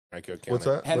Henrico County. What's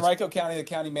that? Henrico County, the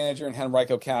county manager in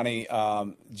Henrico County,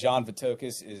 John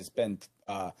Vitokis, has been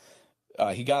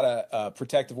he got a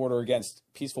protective order against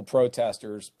peaceful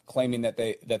protesters, claiming that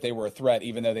they were a threat,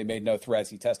 even though they made no threats.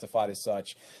 He testified as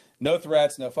such. No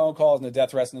threats, no phone calls, no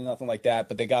death threats, no nothing like that.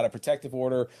 But they got a protective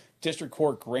order. District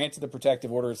court granted the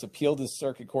protective order. It's appealed to the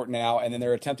circuit court now, and then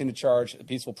they're attempting to charge a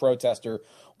peaceful protester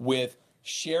with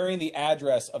sharing the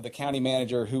address of the county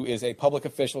manager, who is a public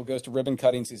official, goes to ribbon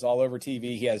cuttings. He's all over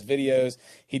TV. He has videos.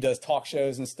 He does talk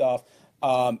shows and stuff.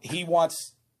 He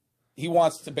wants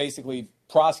to basically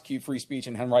prosecute free speech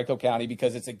in Henrico County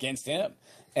because it's against him.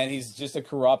 And he's just a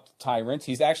corrupt tyrant.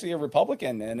 He's actually a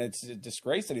Republican, and it's a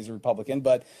disgrace that he's a Republican.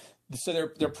 But so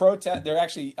they're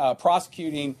actually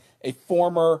prosecuting a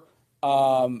former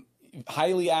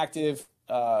highly active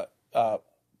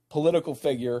political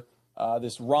figure,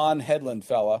 this Ron Headland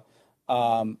fella,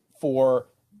 for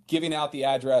giving out the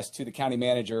address to the county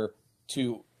manager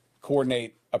to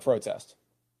coordinate a protest.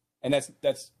 And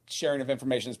that's sharing of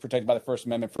information is protected by the First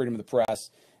Amendment, freedom of the press.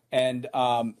 And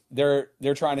they're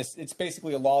trying to, it's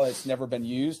basically a law that's never been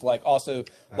used, like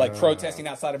protesting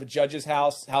outside of a judge's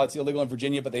house, how it's illegal in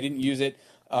Virginia, but they didn't use it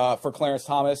for Clarence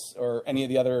Thomas or any of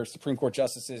the other Supreme Court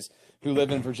justices who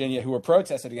live in Virginia who were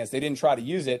protested against. They didn't try to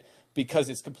use it because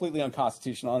it's completely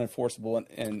unconstitutional, unenforceable,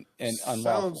 and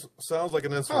unlawful. Sounds like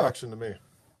an insurrection to me.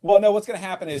 Well, no, what's going to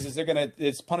happen is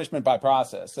it's punishment by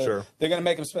process. So Sure. They're going to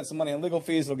make them spend some money on legal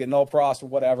fees. They'll get no pros or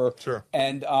whatever. Sure.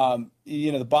 And,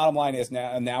 the bottom line is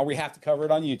now we have to cover it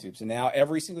on YouTube. So now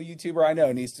every single YouTuber I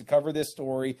know needs to cover this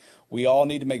story. We all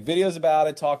need to make videos about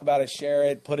it, talk about it, share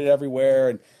it, put it everywhere.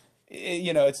 And,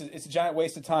 it's a giant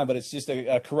waste of time, but it's just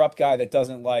a corrupt guy that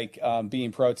doesn't like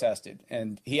being protested.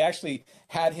 And he actually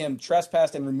had him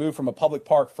trespassed and removed from a public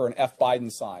park for an F. Biden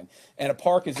sign. And a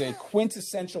park is a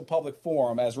quintessential public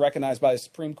forum as recognized by the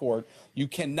Supreme Court. You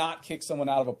cannot kick someone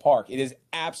out of a park. It is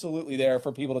absolutely there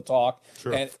for people to talk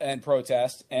Sure. and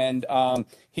protest. And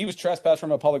he was trespassed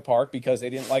from a public park because they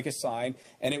didn't like his sign.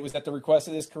 And it was at the request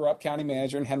of this corrupt county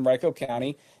manager in Henrico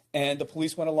County. And the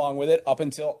police went along with it up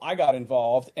until I got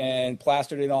involved and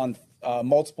plastered it on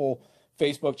multiple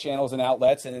Facebook channels and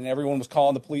outlets. And then everyone was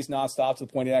calling the police nonstop to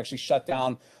the point it actually shut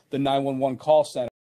down the 911 call center.